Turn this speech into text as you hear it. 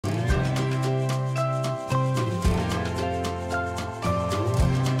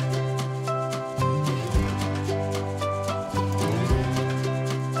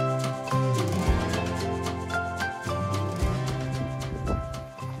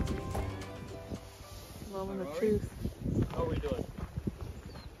tooth. How are we doing?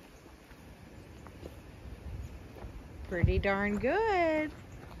 Pretty darn good.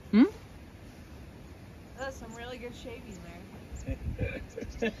 That's some really good shaving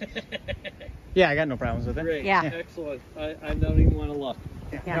there. Yeah, I got no problems with it. Great. Yeah. Excellent. I don't even want to look.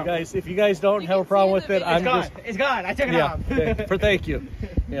 Yeah. You guys, if you guys don't You have a can problem see with the it, video. I'm It's gone. just. It's gone. I took it Yeah. off. For thank you.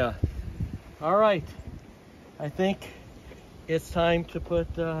 Yeah. All right. I think it's time to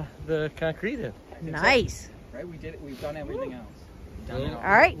put the concrete in. Nice. Right, we did it. We've done everything else. We've done it all. All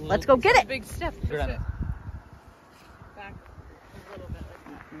right, let's go get It's a it. big step. Put it on there. Back a little bit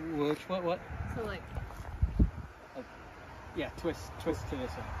like that. Which what? So like, Yeah, twist to this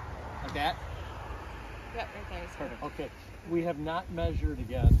side. Like that. yeah, right there. So Perfect. Okay. We have not measured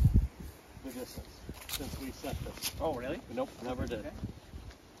again the distance since we set this. Oh, really? Nope, never did. Okay.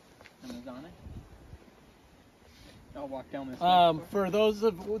 And it's on it. I'll walk down this way. For those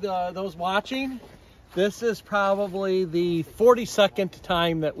of those watching, this is probably the 42nd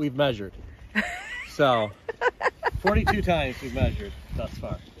time that we've measured. So, 42 times we've measured thus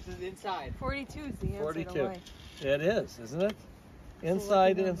far. This is inside. 42 is the answer 42. to life. It is, isn't it?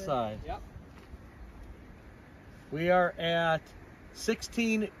 Inside to lucky number. inside. Yep. We are at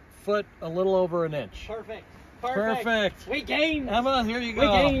 16 foot, a little over an inch. Perfect. Perfect. We gained. Emma, here you We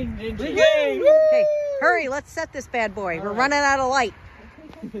go. gained. We inches. gained. Okay, hurry, let's set this bad boy. We're running out of light.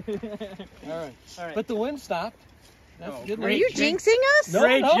 All right. All right. But the wind stopped. That's Oh, good. Are great. you news. jinxing us? No,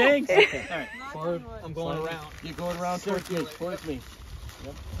 Great no. jinx. Okay. All right. Knock Forward. on wood. I'm going Slide. around. You're going around towards me. Circulate. Towards me.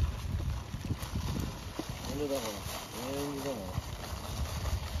 Yep. Into the hole. Into the hole.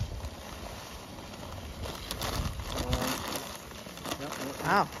 Yep, yep.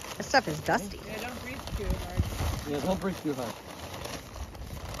 Wow, this stuff is dusty. Yeah, don't breathe too hard. Yeah, don't breathe too hard.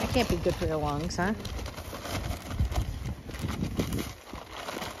 That can't be good for your lungs, huh?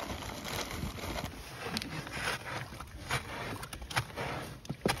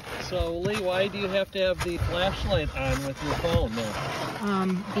 So, Lee, why do you have to have the flashlight on with your phone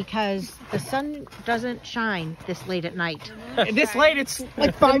there? Because the sun doesn't shine this late at night. This late, it's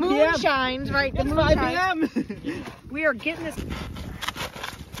like The 5 moon p.m. shines, right? The It's moon 5 shines. p.m. We are getting this.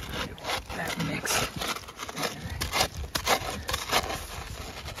 That mix.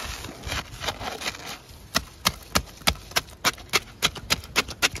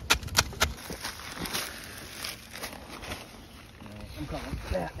 I'm calling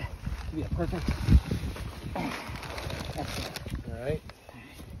that. Yeah, perfect. Excellent. All right.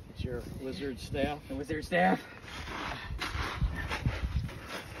 It's your wizard staff. The wizard staff.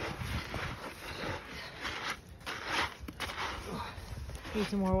 Need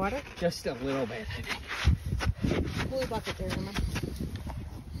some more water? Just a little bit, I think. Blue bucket there, Emma. Just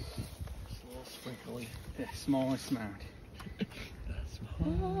a little sprinkly. The smallest amount. A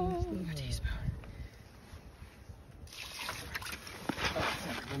teaspoon.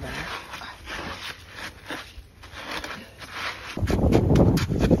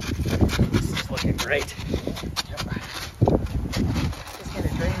 This is looking great. Just gonna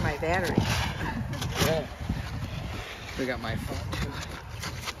drain my battery. Yeah. We got my phone too.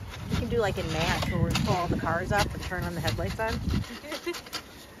 We can do like in Match where we pull all the cars up and turn on the headlights on.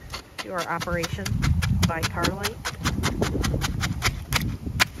 Do our operation by car light.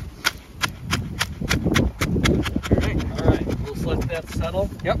 All right. We'll just let that settle.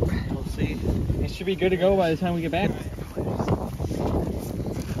 Yep. We'll see. It should be good to go by the time we get back.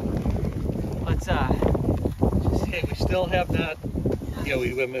 Let's Okay, we still have not. Yeah,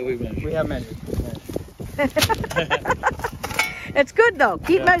 we measured. we have measured. It's good though.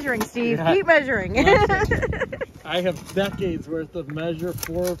 Keep Yeah. measuring, Steve. Yeah. Keep measuring. I have decades worth of measure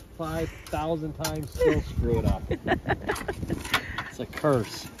 4,000 or 5,000 times, still screw it up. It's a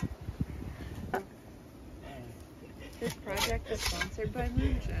curse. This project is sponsored by Are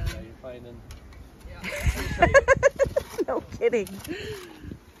Moonshine. you finding? No kidding.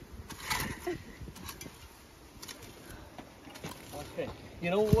 Okay. You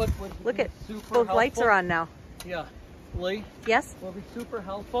know what would Look be at super those lights helpful? are on now. Yeah. Lee, Yes? what would be super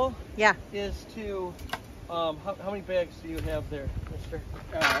helpful Yeah. is to, how many bags do you have there, mister?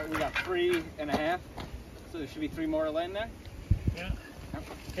 We got 3.5. So there should be 3 more to land there. Yeah.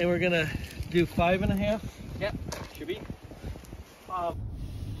 And we're gonna do 5.5. Yep. Should be.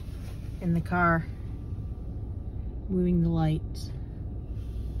 In the car. Moving the lights.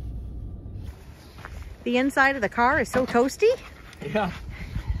 The inside of the car is so toasty. Yeah.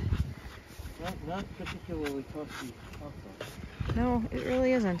 Not particularly toasty. Also. No, it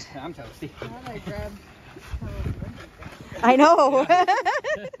really isn't. I'm toasty. I grabbed I know.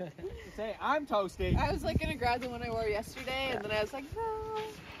 Say, I'm toasty. I was like gonna grab the one I wore yesterday, and then I was like, no.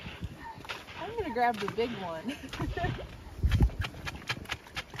 I'm gonna grab the big one.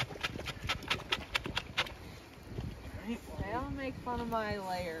 Don't make fun of my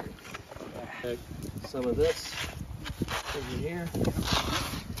layers. Some of this over here.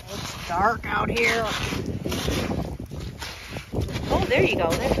 It's dark out here. Oh, there you go.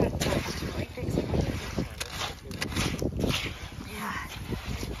 There's a yeah.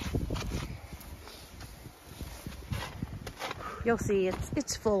 You'll see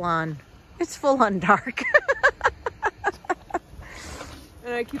it's full on. It's full on dark.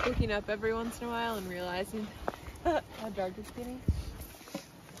 And I keep looking up every once in a while and realizing how dark it's getting.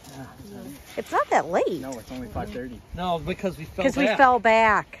 It's not that late. No, it's only 5:30. No, because we fell Because we back. fell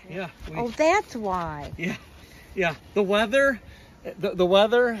back. Yeah. Oh, that's why. Yeah. The weather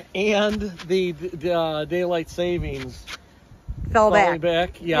and the daylight savings Fell falling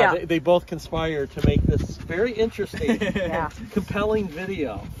back. back. Yeah, Yeah. They both conspire to make this very interesting, Yeah. compelling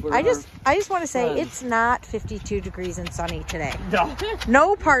video. For I just want to say friends. it's not 52 degrees and sunny today. no,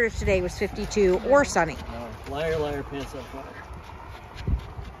 No part of today was 52 or sunny. no, liar, pants on fire.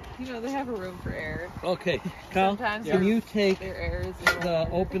 You know, they have a room for error. Okay, Kyle, Sometimes can you take Their air is the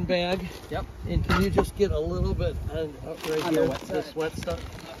open bag? Yep. And can you just get a little bit up right On the here, wet this side. wet stuff?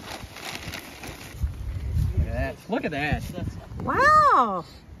 Look at that. Wow.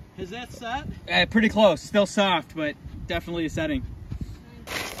 Is that set? Pretty close. Still soft, but definitely a setting.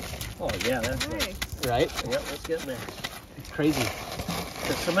 Oh yeah, that's nice. right. Yep, let's get in there. It's crazy.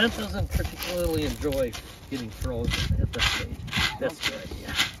 The cement doesn't particularly enjoy getting frozen at this stage. That's good,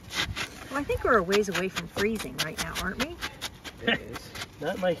 yeah. Well, I think we're a ways away from freezing right now, aren't we? It is.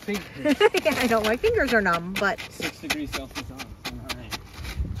 Not my fingers. Yeah, I know. My fingers are numb, but 6 degrees Celsius on. All right.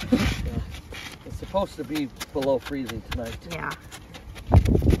 It's supposed to be below freezing tonight. yeah.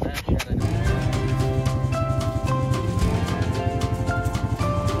 That shit I know.